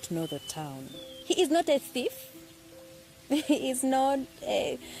does not know the town. He is not a thief. He is not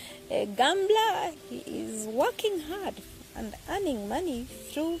a gambler. He is working hard and earning money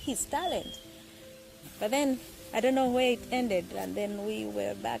through his talent. But then, I don't know where it ended, and then we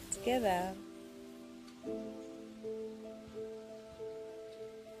were back together.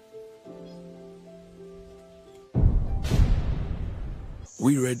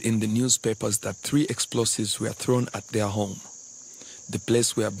 We read in the newspapers that 3 explosives were thrown at their home, the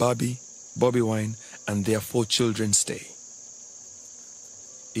place where Bobi Wine, and their 4 children stay.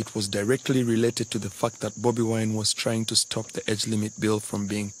 It was directly related to the fact that Bobi Wine was trying to stop the age limit bill from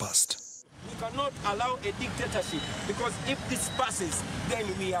being passed. We cannot allow a dictatorship, because if this passes, then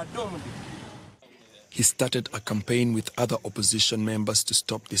we are doomed. He started a campaign with other opposition members to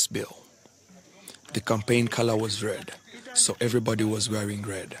stop this bill. The campaign color was red, so everybody was wearing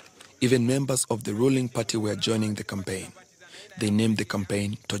red. Even members of the ruling party were joining the campaign. They named the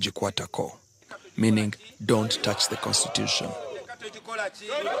campaign Tojikwata Ko, meaning don't touch the constitution.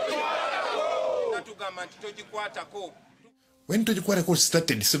 When Tojikwata Ko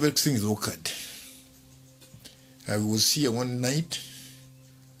started, several things occurred. I was here one night,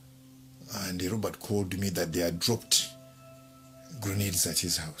 and Robert called me that they had dropped grenades at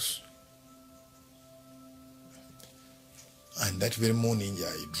his house. And that very morning,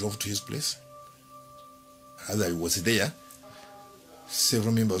 I drove to his place. As I was there,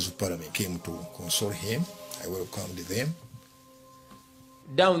 several members of parliament came to console him. I welcomed them.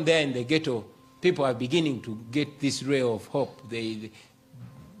 Down there in the ghetto, people are beginning to get this ray of hope. They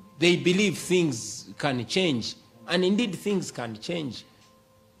believe things can change, and indeed things can change.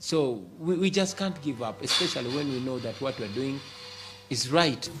 So we just can't give up, especially when we know that what we're doing is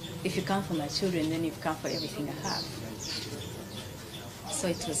right. If you come for my children, then you've come for everything I have. So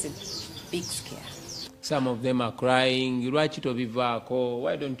it was a big scare. Some of them are crying, why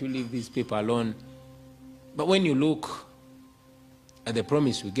don't you leave these people alone? But when you look at the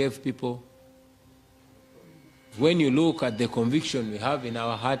promise we gave people, when you look at the conviction we have in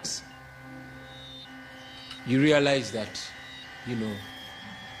our hearts, you realize that,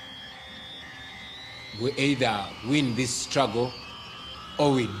 we either win this struggle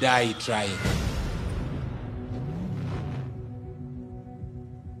or we die trying.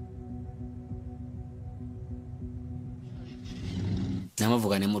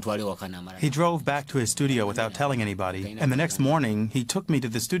 He drove back to his studio without telling anybody, and the next morning he took me to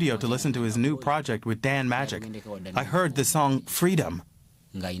the studio to listen to his new project with Dan Magic. I heard the song Freedom.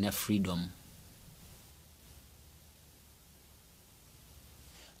 They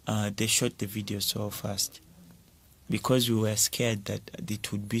shot the video so fast because we were scared that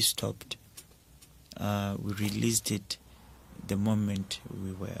it would be stopped. We released it the moment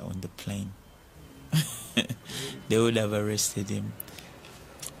we were on the plane. They would have arrested him.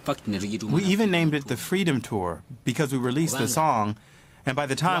 We even named it the Freedom Tour because we released the song, and by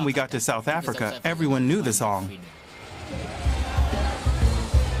the time we got to South Africa, everyone knew the song.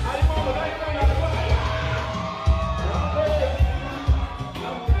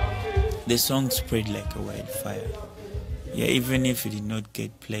 The song spread like a wildfire. Yeah, even if it did not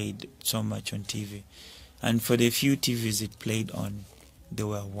get played so much on TV. And for the few TVs it played on, they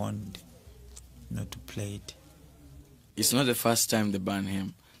were warned not to play it. It's not the first time they ban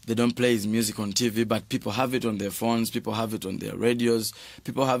him. They don't play his music on TV, but people have it on their phones, people have it on their radios,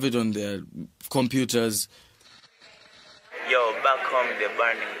 people have it on their computers. Yo, back home they're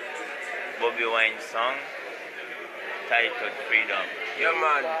banning Bobi Wine song titled Freedom. Yeah,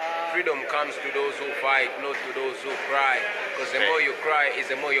 man. Freedom comes to those who fight, not to those who cry. Because the more you cry is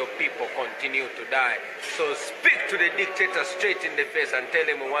the more your people continue to die. So speak to the dictator straight in the face and tell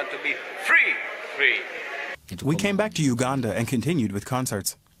him we want to be free. Free. We came back to Uganda and continued with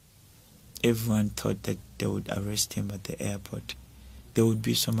concerts. Everyone thought that they would arrest him at the airport. There would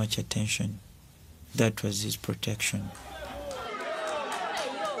be so much attention. That was his protection.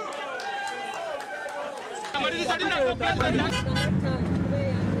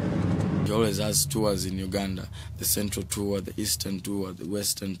 He always has tours in Uganda, the Central Tour, the Eastern Tour, the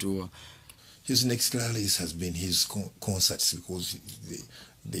Western Tour. His next rallies has been his concerts because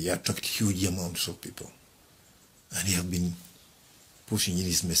they attract huge amounts of people. And he have been pushing in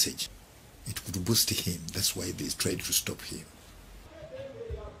his message. It could boost him. That's why they tried to stop him.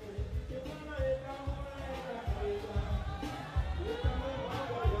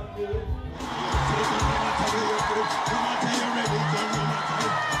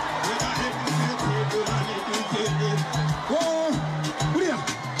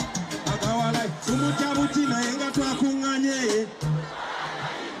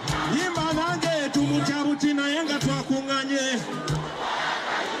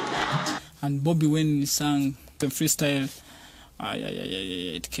 And Bobi, when he sang the freestyle,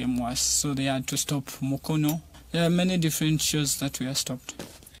 it came worse. So they had to stop Mukono. There are many different shows that were stopped.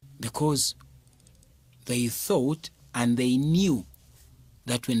 Because they thought and they knew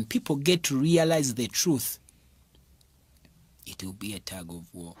that when people get to realize the truth, it will be a tug of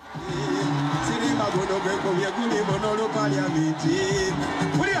war.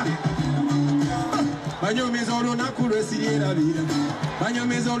 Banyomeza olunaku lwesirierabira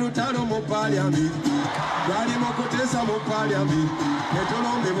banyomeza olutalo mu paliament bali mukutesa mu paliament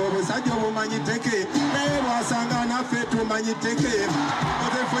netolombebwa obusajja obumanyi teke naye lwasanga naffe tumanyi teke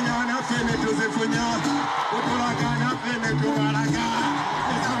ozefunya naffe netuzifunya otulaga naffe netubalaga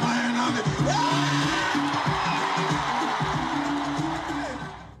ezamaye naffe.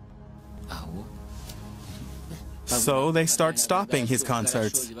 So they start stopping his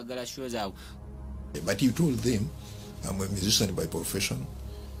concerts. But you told them, I'm a musician by profession.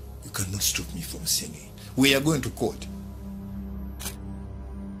 You cannot stop me from singing. We are going to court.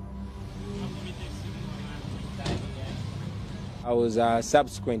 I was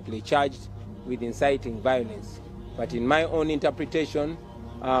subsequently charged with inciting violence. But in my own interpretation,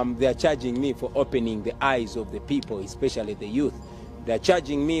 they are charging me for opening the eyes of the people, especially the youth. They are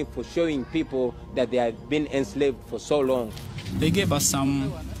charging me for showing people that they have been enslaved for so long. They gave us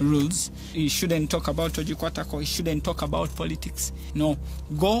some rules. You shouldn't talk about Ojikwatako. You shouldn't talk about politics. No,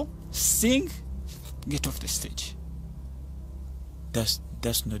 go, sing, get off the stage. That's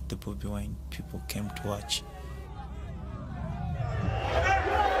not the Bobi Wine people came to watch.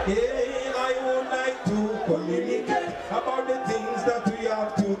 Hey, I would like to communicate about the things that we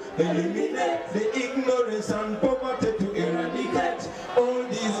have to eliminate, the ignorance and poverty to eradicate, all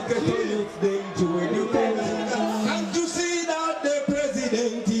these ghetto youths them to educate. And to see that the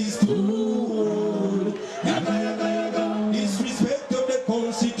president is too old. Disrespect of the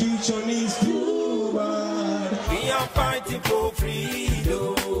constitution is too bad. We are fighting for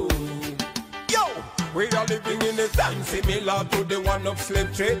freedom. We are living in a time similar to the one of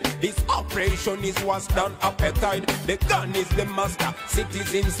slave trade. This operation is worse than apartheid. The gun is the master,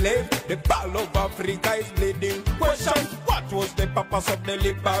 citizen slave. The ball of Africa is bleeding. Question, what was the purpose of the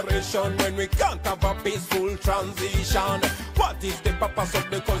liberation when we can't have a peaceful transition? What is the purpose of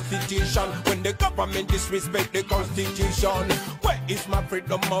the constitution when the government disrespect the constitution? Where is my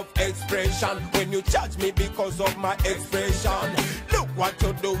freedom of expression when you charge me because of my expression? Look what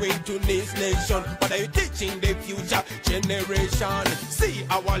you're doing to this nation. What are you teaching the future generation? See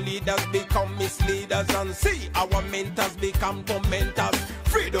our leaders become misleaders and see our mentors become tormentors.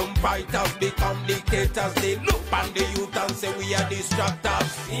 Freedom fighters become dictators. They look on the youth and say we are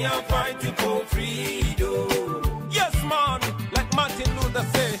distractors. We are fighting for freedom. Yes, man, like Martin Luther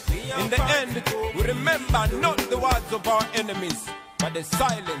said, in the end, we remember not the words of our enemies, but the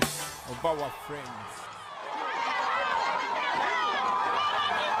silence of our friends.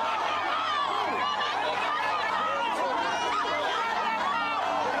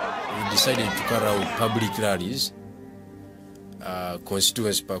 We decided to carry out public rallies,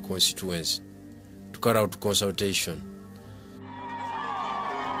 constituency per constituency, to carry out consultation.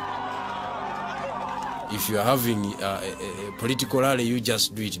 If you are having a political rally, you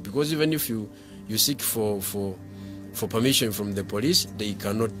just do it, because even if you seek for permission from the police, they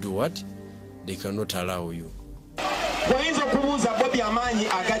cannot do what? They cannot allow you. Wayinza okubuuza Bobi amaanyi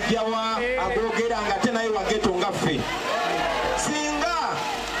agajjawa agogera nga ate naye wageto nga ffe.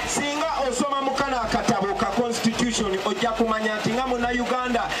 Singa osoma mukana akatabo ka constitution ojja kumanya nti nga muna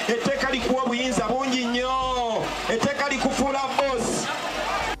Uganda etteeka likuwa obuyinza bungi nnyo. Etteeka likufuula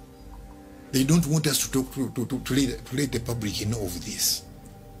They don't want us to talk to let the public know of this.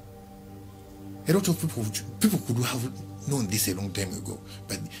 A lot of people could have known this a long time ago,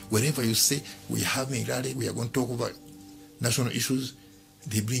 but wherever you say we are having a rally, we are going to talk about national issues,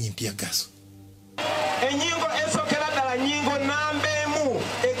 they bring in tear gas. Enyingo esokera dala nyingo nambemu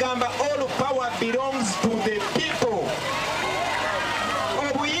egamba all power belongs to the people.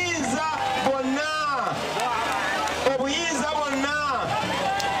 Obuyinza bonna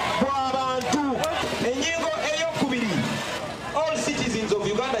bw'abantu. Enyingo eyokubiri, all citizens of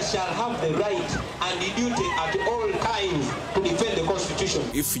Uganda shall have the right and the duty at all times to defend the constitution.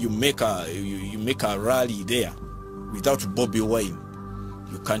 If you make a rally there without Bobi Wine,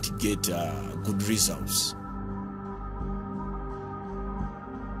 you can't get good results.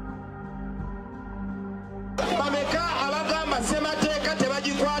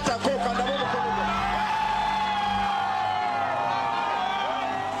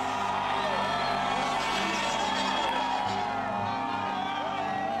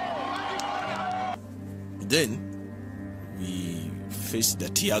 Then we faced the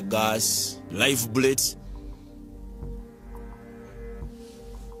tear gas, live bullets.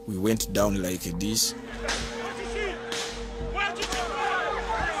 We went down like this.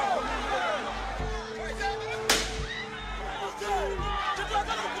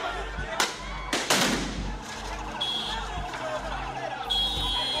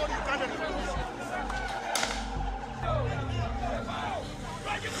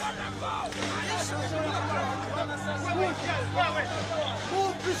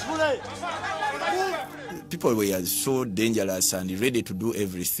 People were so dangerous and ready to do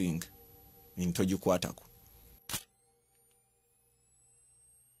everything in Tojukwataku.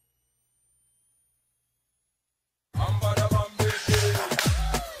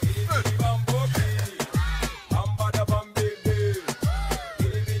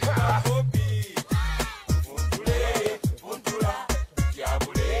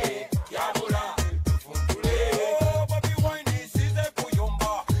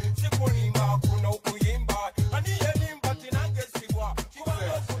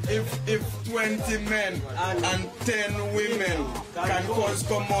 If 20 men and 10 women can cause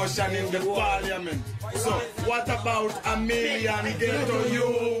commotion in the parliament, so what about a million ghetto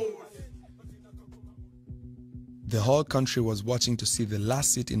youth? The whole country was watching to see the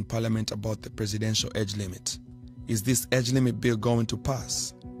last seat in parliament about the presidential age limit. Is this age limit bill going to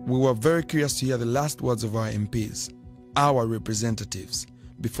pass? We were very curious to hear the last words of our MPs, our representatives,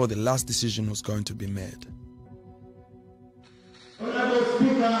 before the last decision was going to be made. Honorable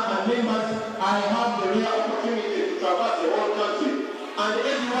Speaker and members, I have the rare opportunity to traverse the whole country, and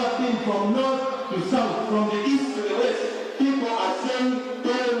everything from north to south, from the east to the west, people are saying,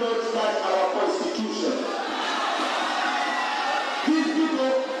 "Do not touch our constitution." These people,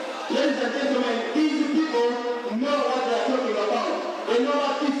 ladies and gentlemen, these people know what they are talking about. They know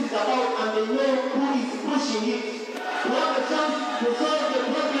what this is about, and they know who is pushing it. We have a chance to solve the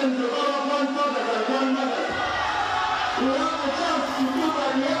problems of our grandfathers and grandmothers. We have a chance to do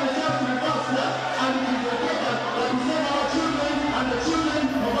that. We have a chance to reverse that, and it is important that we save our children and the children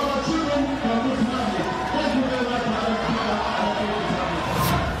of our children from this madness. Thank you very much, Madam Speaker.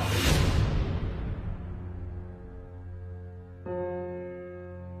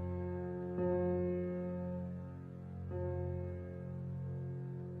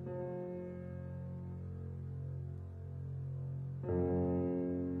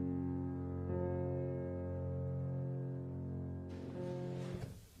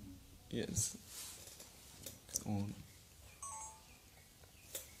 Yes. On.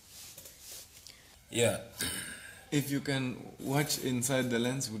 Yeah. If you can watch inside the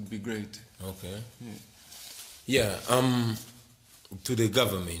lens, would be great. Okay. Yeah. To the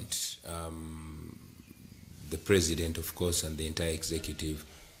government, the president, of course, and the entire executive,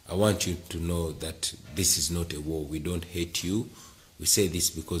 I want you to know that this is not a war. We don't hate you. We say this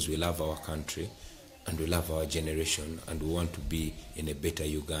because we love our country and we love our generation and we want to be in a better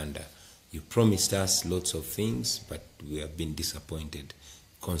Uganda. You promised us lots of things, but we have been disappointed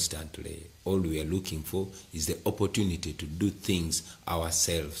constantly. All we are looking for is the opportunity to do things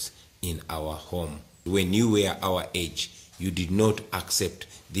ourselves in our home. When you were our age, you did not accept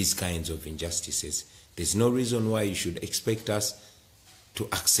these kinds of injustices. There's no reason why you should expect us to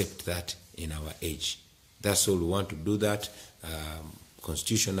accept that in our age. That's all. We want to do that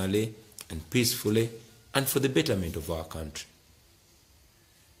constitutionally and peacefully and for the betterment of our country.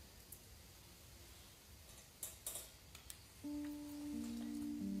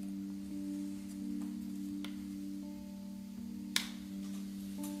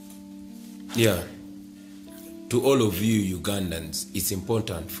 Yeah, to all of you Ugandans, it's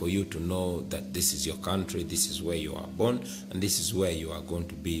important for you to know that this is your country, this is where you are born, and this is where you are going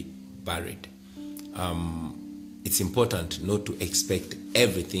to be buried. It's important not to expect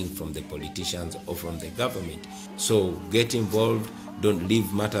everything from the politicians or from the government. So get involved, don't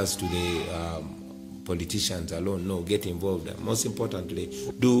leave matters to the politicians alone. No, get involved. And most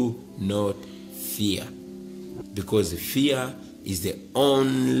importantly, do not fear, because fear is the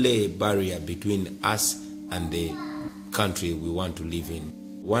only barrier between us and the country we want to live in.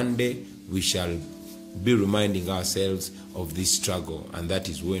 One day we shall be reminding ourselves of this struggle, and that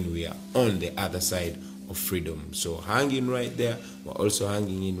is when we are on the other side of freedom. So hanging right there, we're also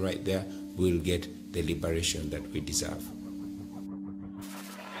hanging in right there, we'll get the liberation that we deserve.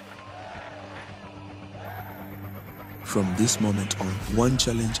 From this moment on, one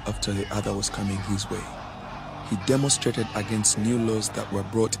challenge after the other was coming his way. He demonstrated against new laws that were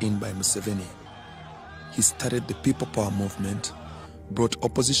brought in by Museveni. He started the People Power movement, brought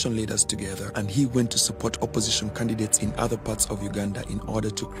opposition leaders together, and he went to support opposition candidates in other parts of Uganda in order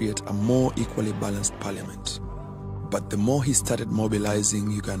to create a more equally balanced parliament. But the more he started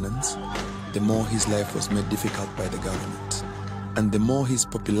mobilizing Ugandans, the more his life was made difficult by the government. And the more his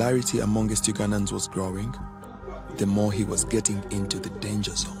popularity amongst Ugandans was growing, the more he was getting into the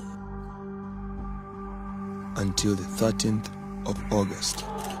danger zone. Until the 13th of August,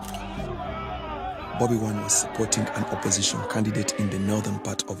 Bobi Wine was supporting an opposition candidate in the northern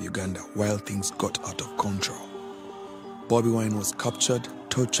part of Uganda while things got out of control. Bobi Wine was captured,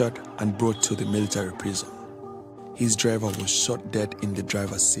 tortured, and brought to the military prison. His driver was shot dead in the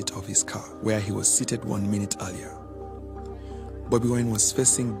driver's seat of his car, where he was seated 1 minute earlier. Bobi Wine was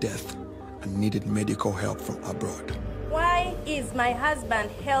facing death and needed medical help from abroad. Why is my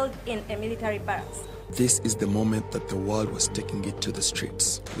husband held in a military barracks? This is the moment that the world was taking it to the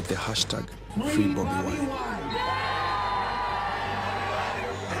streets with the hashtag Free Bobi Wine.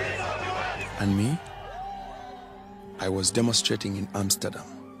 And me? I was demonstrating in Amsterdam.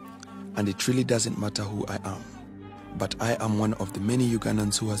 And it really doesn't matter who I am, but I am one of the many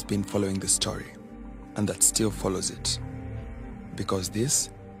Ugandans who has been following the story, and that still follows it. Because this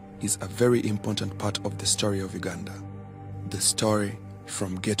is a very important part of the story of Uganda. The story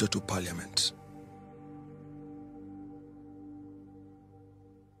from ghetto to parliament.